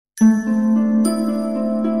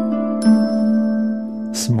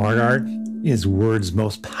SmartArt is Word's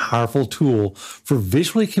most powerful tool for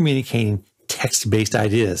visually communicating text-based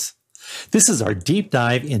ideas. This is our deep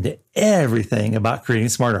dive into everything about creating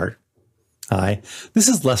SmartArt. Hi, this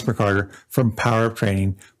is Les McCarter from Power Up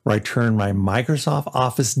Training, where I turn my Microsoft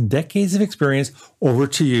Office decades of experience over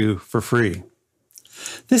to you for free.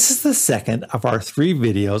 This is the second of our 3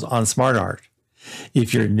 videos on SmartArt.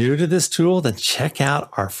 If you're new to this tool, then check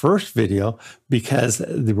out our first video because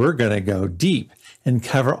we're going to go deep and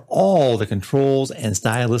cover all the controls and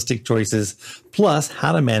stylistic choices, plus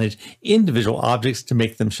how to manage individual objects to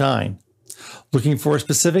make them shine. Looking for a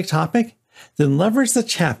specific topic? Then leverage the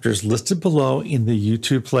chapters listed below in the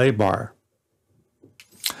YouTube play bar.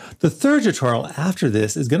 The third tutorial after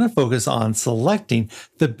this is going to focus on selecting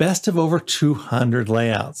the best of over 200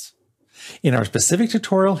 layouts. In our specific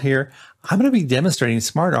tutorial here, I'm going to be demonstrating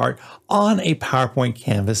SmartArt on a PowerPoint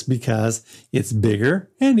canvas because it's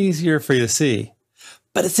bigger and easier for you to see.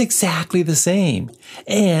 But it's exactly the same.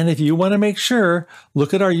 And if you want to make sure,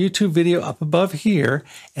 look at our YouTube video up above here,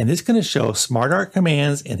 and it's going to show SmartArt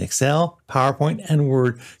commands in Excel, PowerPoint, and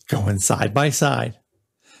Word going side by side.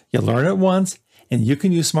 You'll learn it once, and you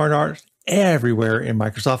can use SmartArt everywhere in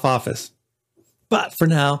Microsoft Office. But for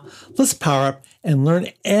now, let's power up and learn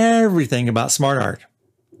everything about SmartArt.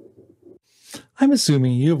 I'm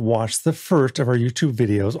assuming you've watched the first of our YouTube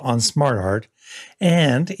videos on SmartArt,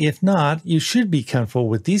 and if not, you should be comfortable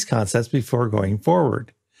with these concepts before going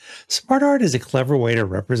forward. SmartArt is a clever way to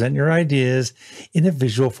represent your ideas in a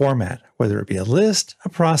visual format, whether it be a list, a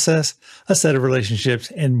process, a set of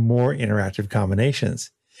relationships, and more interactive combinations.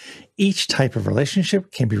 Each type of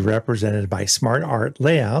relationship can be represented by SmartArt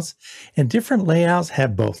layouts, and different layouts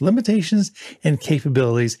have both limitations and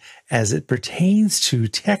capabilities as it pertains to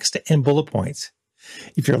text and bullet points.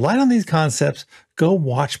 If you're light on these concepts, go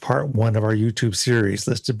watch part 1 of our YouTube series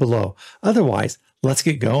listed below. Otherwise, let's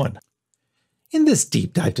get going. In this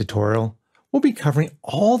deep dive tutorial, we'll be covering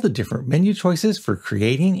all the different menu choices for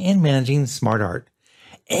creating and managing SmartArt,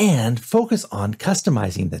 and focus on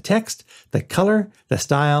customizing the text, the color, the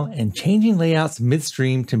style, and changing layouts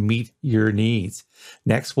midstream to meet your needs.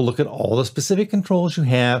 Next, we'll look at all the specific controls you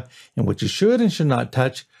have and what you should and should not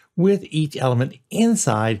touch with each element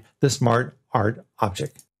inside the SmartArt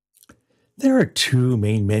object. There are 2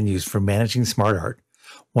 main menus for managing SmartArt.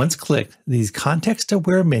 Once clicked, these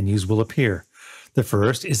context-aware menus will appear. The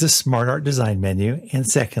first is the SmartArt Design menu, and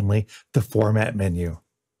secondly, the Format menu.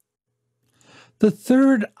 The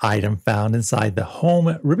third item found inside the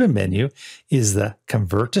Home ribbon menu is the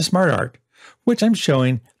Convert to SmartArt, which I'm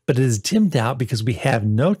showing, but it is dimmed out because we have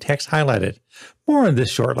no text highlighted. More on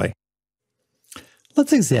this shortly.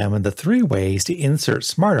 Let's examine the 3 ways to insert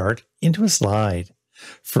SmartArt into a slide.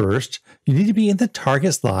 First, you need to be in the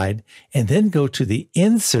target slide and then go to the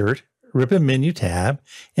Insert ribbon menu tab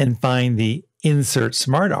and find the Insert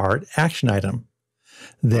SmartArt action item.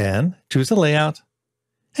 Then choose a layout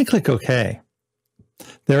and click OK.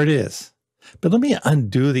 There it is. But let me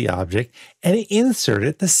undo the object and insert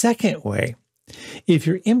it the second way. If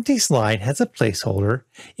your empty slide has a placeholder,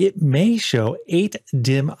 it may show 8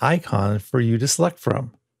 dim icons for you to select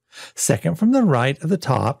from. Second from the right of the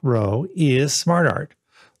top row is SmartArt.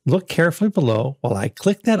 Look carefully below while I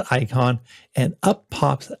click that icon and up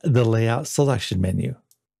pops the Layout Selection menu.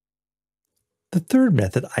 The third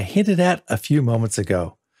method I hinted at a few moments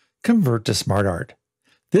ago, Convert to SmartArt.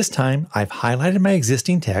 This time I've highlighted my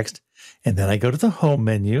existing text, and then I go to the Home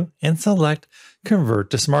menu and select Convert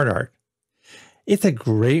to SmartArt. It's a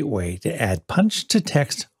great way to add punch to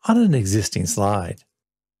text on an existing slide.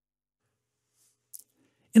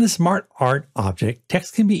 In a SmartArt object,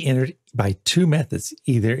 text can be entered by 2 methods,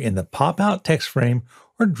 either in the pop-out text frame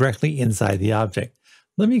or directly inside the object.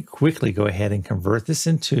 Let me quickly go ahead and convert this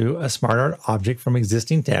into a SmartArt object from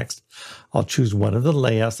existing text. I'll choose one of the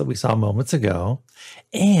layouts that we saw moments ago.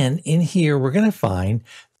 And in here, we're going to find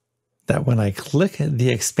that when I click the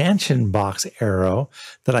expansion box arrow,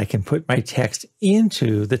 that I can put my text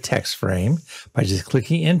into the text frame by just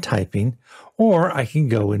clicking and typing, or I can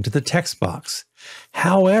go into the text box.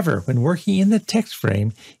 However, when working in the text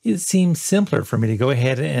frame, it seems simpler for me to go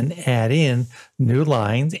ahead and add in new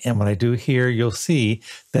lines. And when I do here, you'll see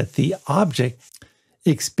that the object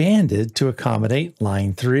expanded to accommodate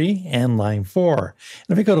line 3 and line 4.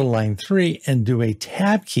 And if I go to line 3 and do a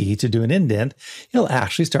tab key to do an indent, it'll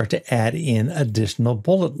actually start to add in additional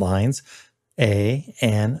bullet lines, A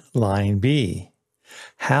and line B.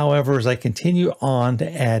 However, as I continue on to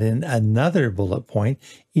add in another bullet point,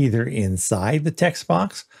 either inside the text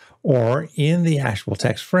box or in the actual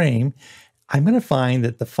text frame, I'm going to find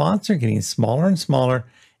that the fonts are getting smaller and smaller,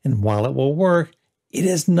 and while it will work, it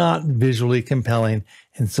is not visually compelling,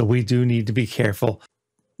 and so we do need to be careful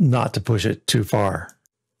not to push it too far.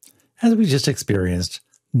 As we just experienced,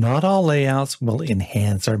 not all layouts will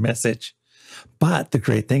enhance our message. But the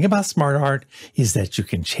great thing about SmartArt is that you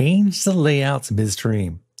can change the layouts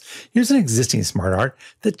midstream. Here's an existing SmartArt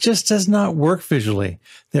that just does not work visually.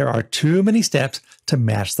 There are too many steps to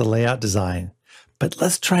match the layout design. But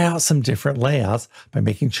let's try out some different layouts by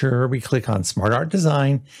making sure we click on SmartArt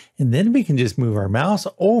Design, and then we can just move our mouse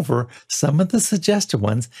over some of the suggested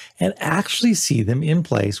ones and actually see them in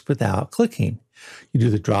place without clicking. You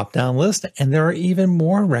do the drop-down list, and there are even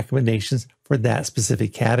more recommendations for that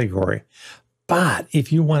specific category. But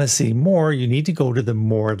if you want to see more, you need to go to the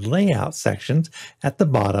More Layout sections at the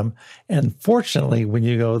bottom. And fortunately, when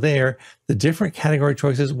you go there, the different category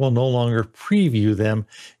choices will no longer preview them.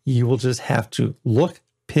 You will just have to look,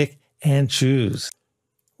 pick, and choose.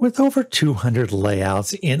 With over 200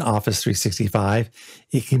 layouts in Office 365,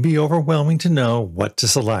 it can be overwhelming to know what to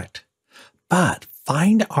select. But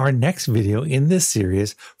find our next video in this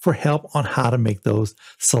series for help on how to make those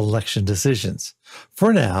selection decisions.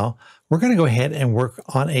 For now, we're going to go ahead and work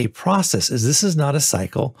on a process, as this is not a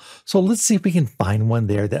cycle. So let's see if we can find one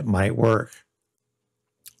there that might work.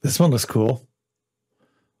 This one looks cool.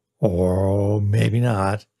 Or maybe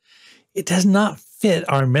not. It does not fit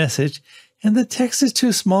our message, and the text is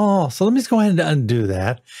too small. So let me just go ahead and undo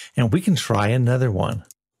that, and we can try another one.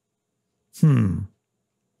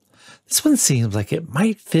 This one seems like it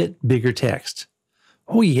might fit bigger text.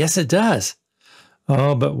 Oh, yes, it does.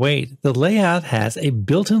 Oh, but wait, the layout has a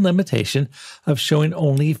built-in limitation of showing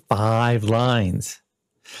only 5 lines.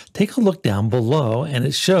 Take a look down below, and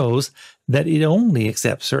it shows that it only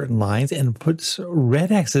accepts certain lines and puts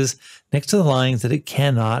red X's next to the lines that it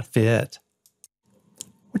cannot fit.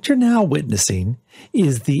 What you're now witnessing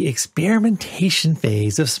is the experimentation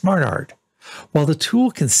phase of SmartArt. While the tool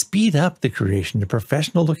can speed up the creation of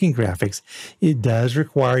professional-looking graphics, it does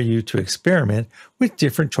require you to experiment with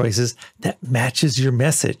different choices that matches your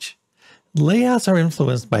message. Layouts are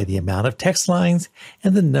influenced by the amount of text lines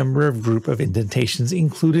and the number of group of indentations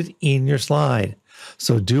included in your slide.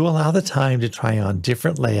 So do allow the time to try on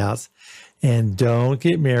different layouts, and don't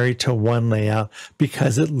get married to one layout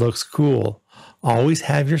because it looks cool. Always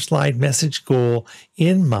have your slide message goal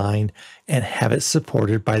in mind and have it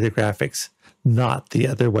supported by the graphics, not the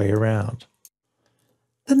other way around.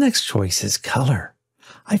 The next choice is color.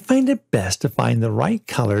 I find it best to find the right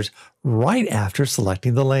colors right after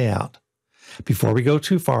selecting the layout. Before we go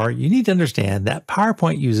too far, you need to understand that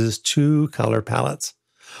PowerPoint uses 2 color palettes.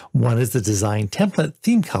 One is the design template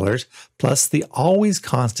theme colors, plus the always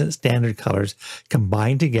constant standard colors.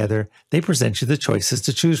 Combined together, they present you the choices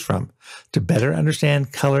to choose from. To better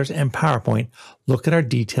understand colors and PowerPoint, look at our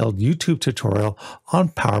detailed YouTube tutorial on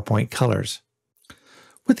PowerPoint colors.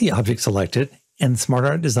 With the object selected and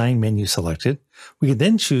SmartArt Design menu selected, we can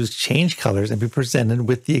then choose Change Colors and be presented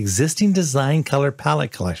with the existing design color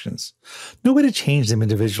palette collections. No way to change them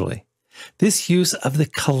individually. This use of the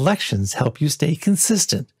collections help you stay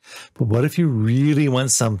consistent. But what if you really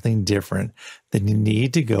want something different? Then you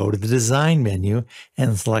need to go to the Design menu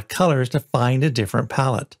and select Colors to find a different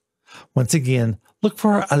palette. Once again, look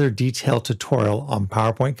for our other detailed tutorial on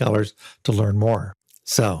PowerPoint colors to learn more.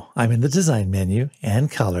 So I'm in the Design menu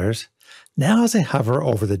and Colors. Now as I hover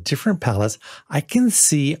over the different palettes, I can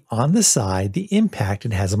see on the side the impact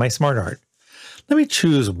it has on my SmartArt. Let me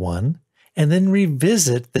choose one and then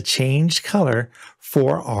revisit the changed color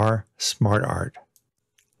for our SmartArt.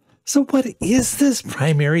 So what is this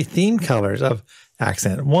primary theme colors of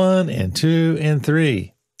Accent 1 and 2 and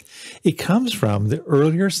 3? It comes from the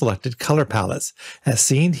earlier selected color palettes, as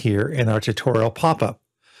seen here in our tutorial pop-up.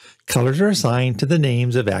 Colors are assigned to the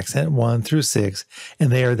names of Accent 1 through 6, and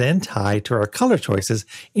they are then tied to our color choices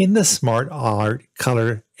in the SmartArt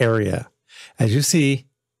color area. As you see,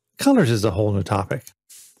 colors is a whole new topic.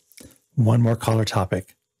 One more color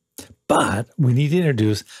topic. But we need to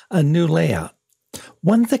introduce a new layout,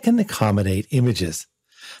 one that can accommodate images.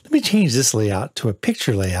 Let me change this layout to a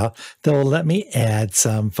picture layout that will let me add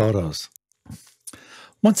some photos.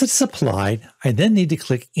 Once it's applied, I then need to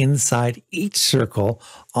click inside each circle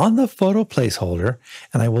on the photo placeholder,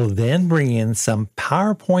 and I will then bring in some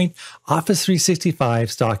PowerPoint Office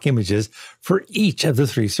 365 stock images for each of the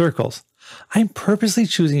 3 circles. I'm purposely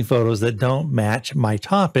choosing photos that don't match my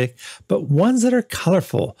topic, but ones that are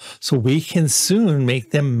colorful, so we can soon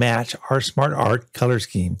make them match our SmartArt color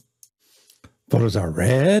scheme. Photos are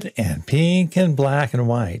red and pink and black and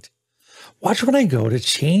white. Watch when I go to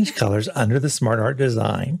change colors under the SmartArt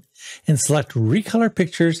design and select Recolor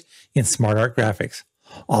Pictures in SmartArt Graphics.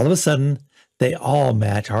 All of a sudden, they all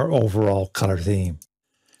match our overall color theme.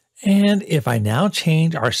 And if I now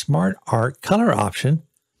change our SmartArt color option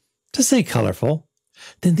to say colorful,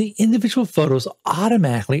 then the individual photos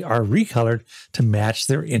automatically are recolored to match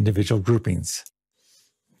their individual groupings.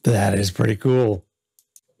 That is pretty cool.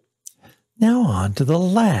 Now on to the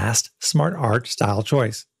last SmartArt style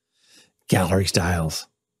choice, gallery styles.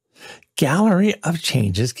 Gallery of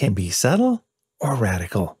changes can be subtle or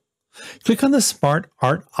radical. Click on the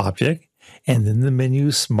SmartArt object and then the menu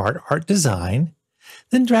SmartArt Design,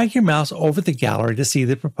 then drag your mouse over the gallery to see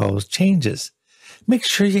the proposed changes. Make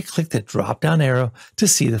sure you click the drop-down arrow to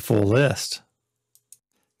see the full list.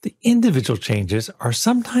 The individual changes are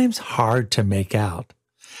sometimes hard to make out,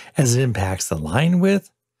 as it impacts the line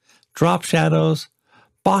width, drop shadows,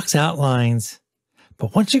 box outlines,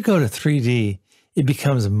 but once you go to 3D, it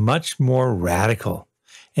becomes much more radical.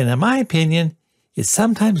 And in my opinion, it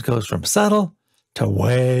sometimes goes from subtle to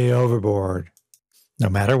way overboard. No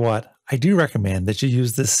matter what, I do recommend that you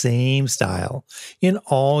use the same style in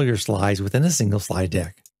all your slides within a single slide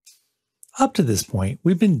deck. Up to this point,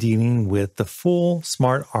 we've been dealing with the full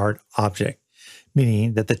SmartArt object,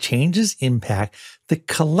 meaning that the changes impact the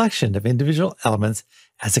collection of individual elements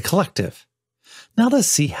as a collective. Now let's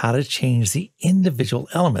see how to change the individual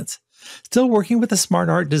elements. Still working with the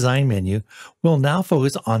SmartArt Design menu, we'll now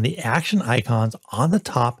focus on the action icons on the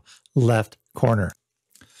top left corner.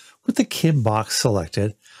 With the Kib box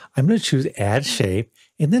selected, I'm going to choose Add Shape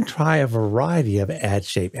and then try a variety of Add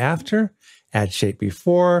Shape After, Add Shape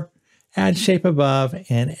Before, Add Shape Above,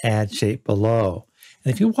 and Add Shape Below.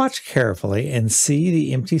 And if you watch carefully and see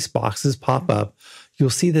the empty boxes pop up, you'll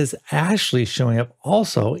see this actually showing up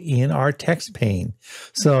also in our text pane.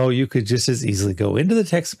 So you could just as easily go into the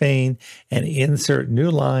text pane and insert new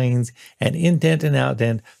lines and indent and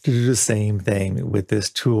outdent to do the same thing with this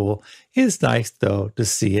tool. It's nice though to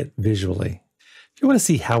see it visually. If you want to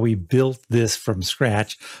see how we built this from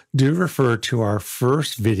scratch, do refer to our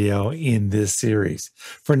first video in this series.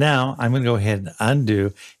 For now, I'm going to go ahead and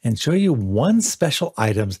undo and show you one special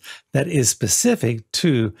item that is specific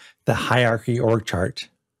to the hierarchy org chart.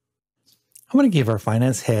 I'm going to give our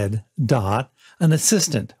finance head, Dot, an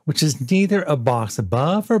assistant, which is neither a box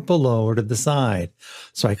above or below or to the side.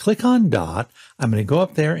 So I click on Dot. I'm going to go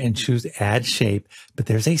up there and choose Add Shape, but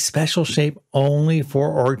there's a special shape only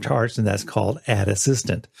for org charts, and that's called Add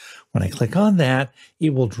Assistant. When I click on that,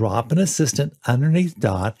 it will drop an assistant underneath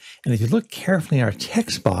Dot, and if you look carefully in our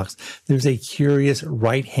text box, there's a curious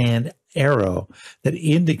right-hand arrow that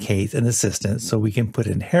indicates an assistant, so we can put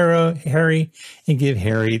in Harry and give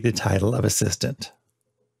Harry the title of assistant.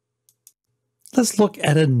 Let's look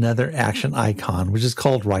at another action icon, which is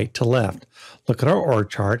called right to left. Look at our org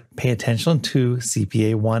chart, pay attention to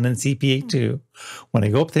CPA 1 and CPA 2. When I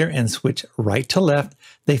go up there and switch right to left,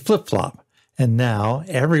 they flip-flop. And now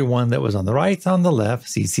everyone that was on the right is on the left,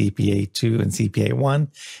 see CPA 2 and CPA 1,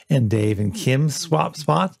 and Dave and Kim swap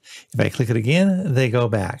spots. If I click it again, they go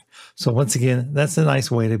back. So once again, that's a nice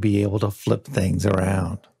way to be able to flip things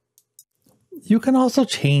around. You can also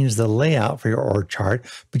change the layout for your org chart,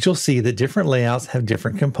 but you'll see that different layouts have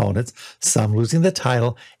different components, some losing the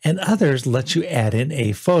title, and others let you add in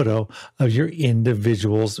a photo of your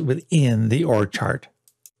individuals within the org chart.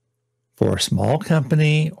 For a small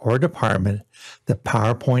company or department, the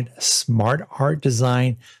PowerPoint SmartArt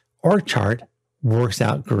Design org chart works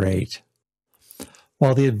out great.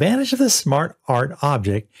 While the advantage of the SmartArt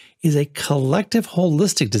object is a collective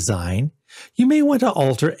holistic design, you may want to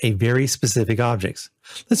alter a very specific objects.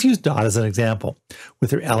 Let's use Dot as an example.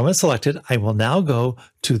 With her element selected, I will now go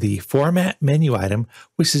to the Format menu item,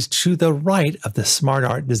 which is to the right of the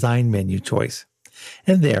SmartArt Design menu choice.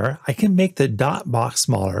 And there, I can make the Dot box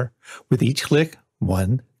smaller with each click,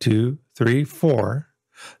 1, 2, 3, 4.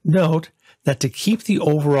 Note that to keep the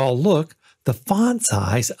overall look, the font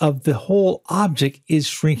size of the whole object is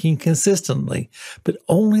shrinking consistently, but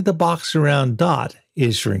only the box around Dot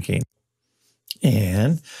is shrinking.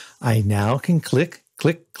 And I now can click,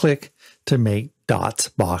 click, click to make Dot's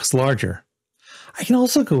box larger. I can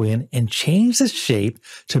also go in and change the shape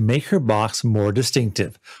to make her box more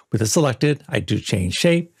distinctive. With it selected, I do change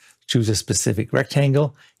shape, choose a specific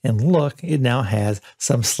rectangle, and look, it now has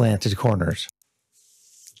some slanted corners.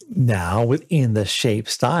 Now, within the shape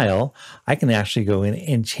style, I can actually go in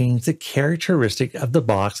and change the characteristic of the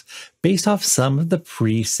box based off some of the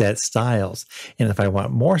preset styles. And if I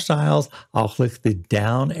want more styles, I'll click the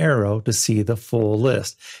down arrow to see the full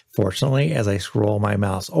list. Fortunately, as I scroll my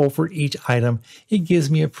mouse over each item, it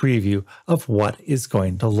gives me a preview of what it's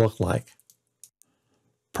going to look like.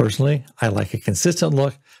 Personally, I like a consistent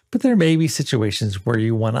look, but there may be situations where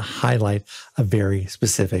you want to highlight a very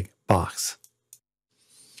specific box.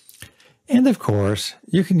 And of course,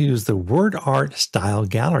 you can use the Word Art Style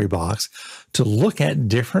Gallery box to look at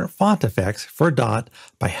different font effects for Dot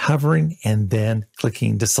by hovering and then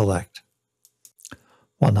clicking to select.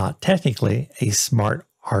 While not technically a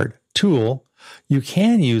SmartArt tool, you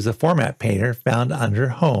can use the Format Painter found under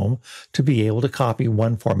Home to be able to copy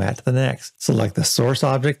one format to the next. Select the source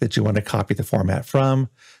object that you want to copy the format from,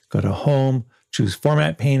 go to Home, choose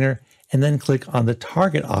Format Painter, and then click on the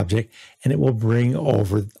target object, and it will bring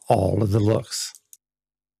over all of the looks.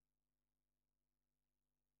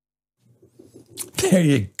 There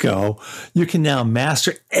you go. You can now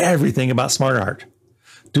master everything about SmartArt.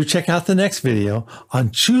 Do check out the next video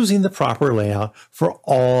on choosing the proper layout for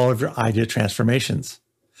all of your idea transformations.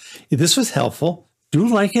 If this was helpful, do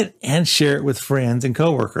like it and share it with friends and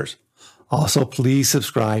coworkers. Also, please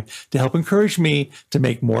subscribe to help encourage me to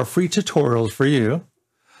make more free tutorials for you.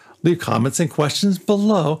 Leave comments and questions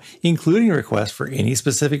below, including requests for any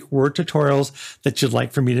specific Word tutorials that you'd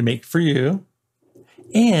like for me to make for you.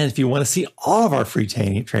 And if you want to see all of our free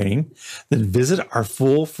training, then visit our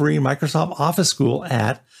full free Microsoft Office School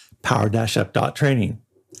at power-up.training.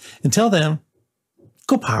 Until then,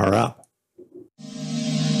 go power up.